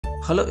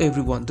Hello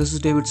everyone, this is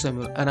David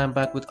Samuel and I'm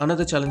back with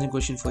another challenging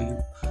question for you.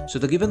 So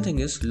the given thing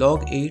is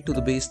log a to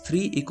the base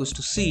 3 equals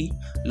to c,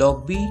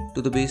 log b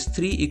to the base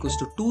 3 equals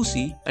to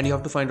 2c, and you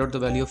have to find out the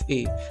value of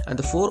a, and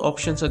the four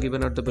options are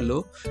given at the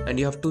below and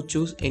you have to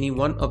choose any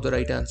one of the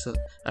right answer.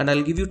 And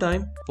I'll give you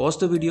time, pause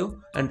the video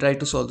and try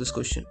to solve this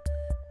question.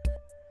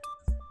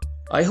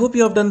 I hope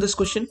you have done this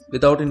question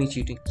without any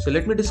cheating. So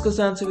let me discuss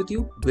the answer with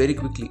you very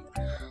quickly.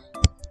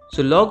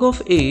 So log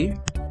of a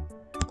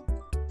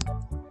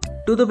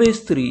to the base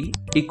 3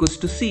 equals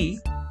to c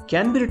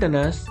can be written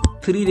as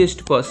 3 raised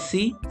to power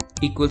c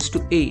equals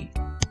to a,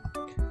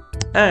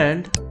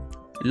 and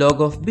log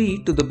of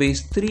b to the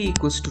base 3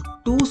 equals to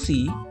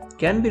 2c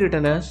can be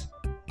written as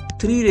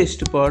 3 raised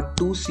to power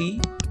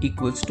 2c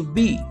equals to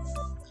b.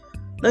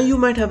 Now you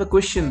might have a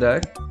question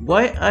that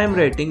why I am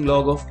writing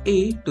log of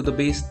a to the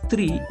base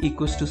 3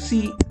 equals to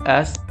c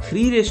as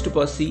 3 raised to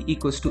power c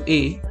equals to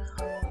a,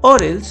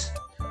 or else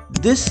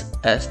this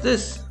as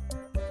this.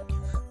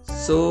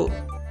 So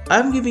I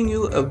am giving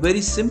you a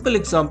very simple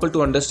example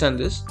to understand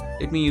this.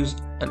 Let me use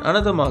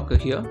another marker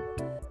here.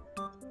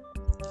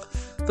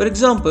 For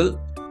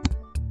example,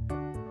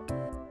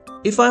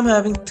 if I am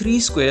having 3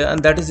 square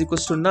and that is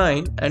equals to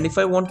 9, and if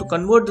I want to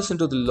convert this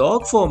into the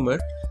log format,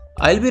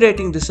 I'll be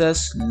writing this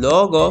as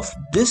log of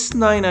this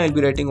 9. I'll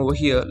be writing over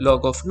here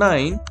log of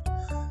 9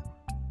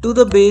 to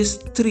the base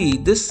 3.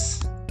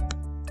 This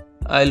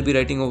I'll be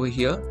writing over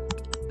here,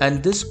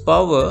 and this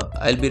power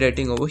I'll be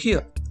writing over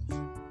here.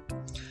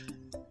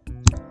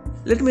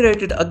 Let me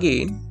write it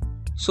again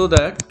so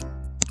that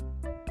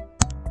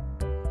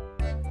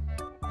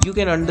you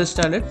can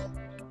understand it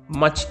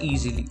much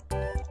easily.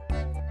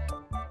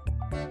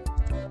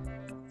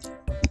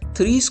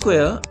 3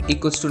 square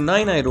equals to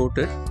 9, I wrote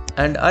it,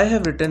 and I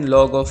have written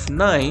log of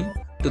 9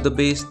 to the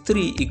base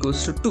 3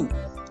 equals to 2.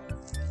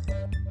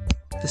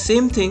 The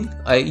same thing,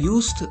 I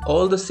used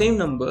all the same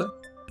number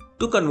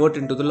to convert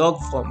into the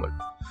log format.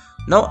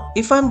 Now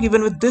if I am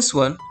given with this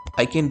one,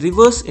 I can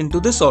reverse into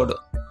this order.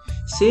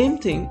 Same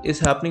thing is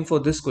happening for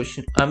this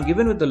question. I am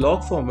given with the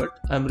log format,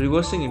 I am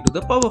reversing into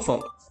the power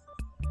format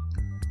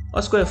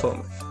or square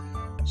format.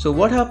 So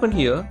what happened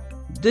here,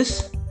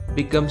 this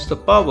becomes the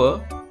power,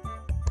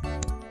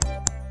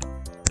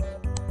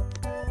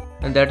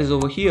 and that is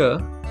over here,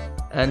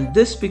 and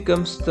this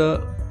becomes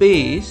the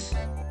base,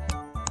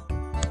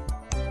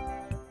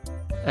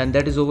 and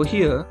that is over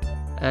here,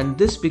 and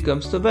this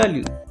becomes the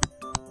value,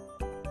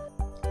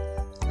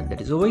 and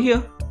that is over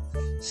here.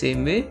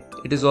 Same way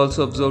it is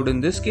also observed in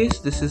this case.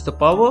 This is the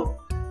power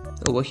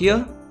over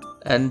here,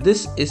 and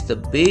this is the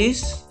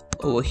base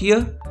over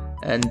here,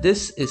 and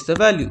this is the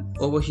value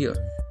over here.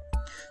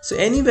 So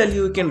any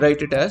value you can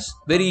write it as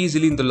very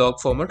easily in the log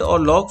format, or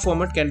log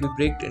format can be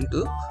broken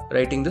into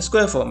writing the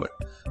square format.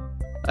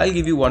 I'll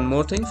give you one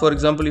more thing. For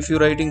example, if you're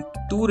writing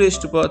 2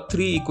 raised to power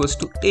 3 equals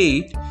to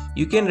 8,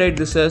 you can write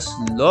this as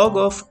log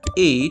of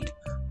 8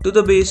 to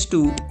the base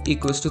 2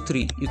 equals to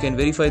 3. You can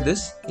verify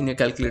this in your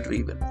calculator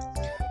even.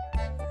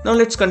 Now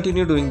let's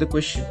continue doing the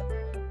question.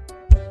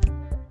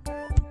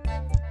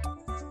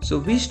 So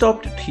we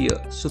stopped it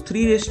here. So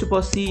 3 raised to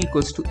power c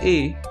equals to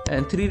a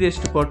and 3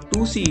 raised to power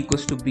 2c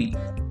equals to b.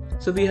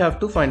 So we have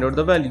to find out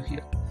the value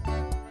here.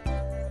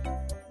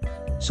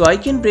 So I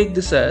can break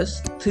this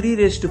as 3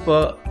 raised to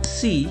power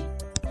c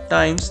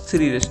times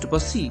 3 raised to power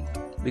c,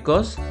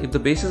 because if the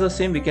bases are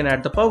same we can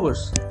add the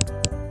powers.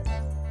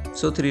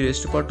 So 3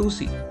 raised to power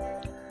 2c.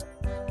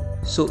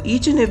 So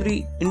each and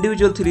every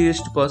individual 3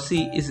 raised to power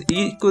c is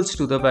equals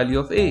to the value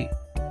of a.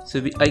 So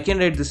I can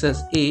write this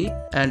as a,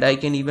 and I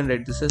can even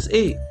write this as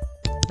a,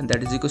 and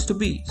that is equals to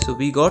b. So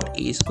we got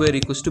a square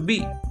equals to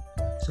b.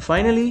 So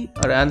finally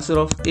our answer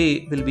of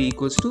a will be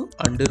equals to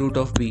under root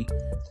of b.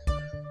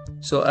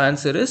 So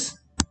answer is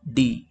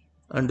D,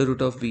 under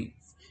root of b.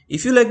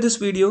 If you like this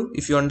video,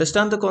 if you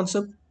understand the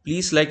concept,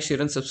 please like,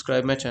 share and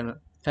subscribe my channel.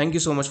 Thank you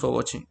so much for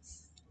watching.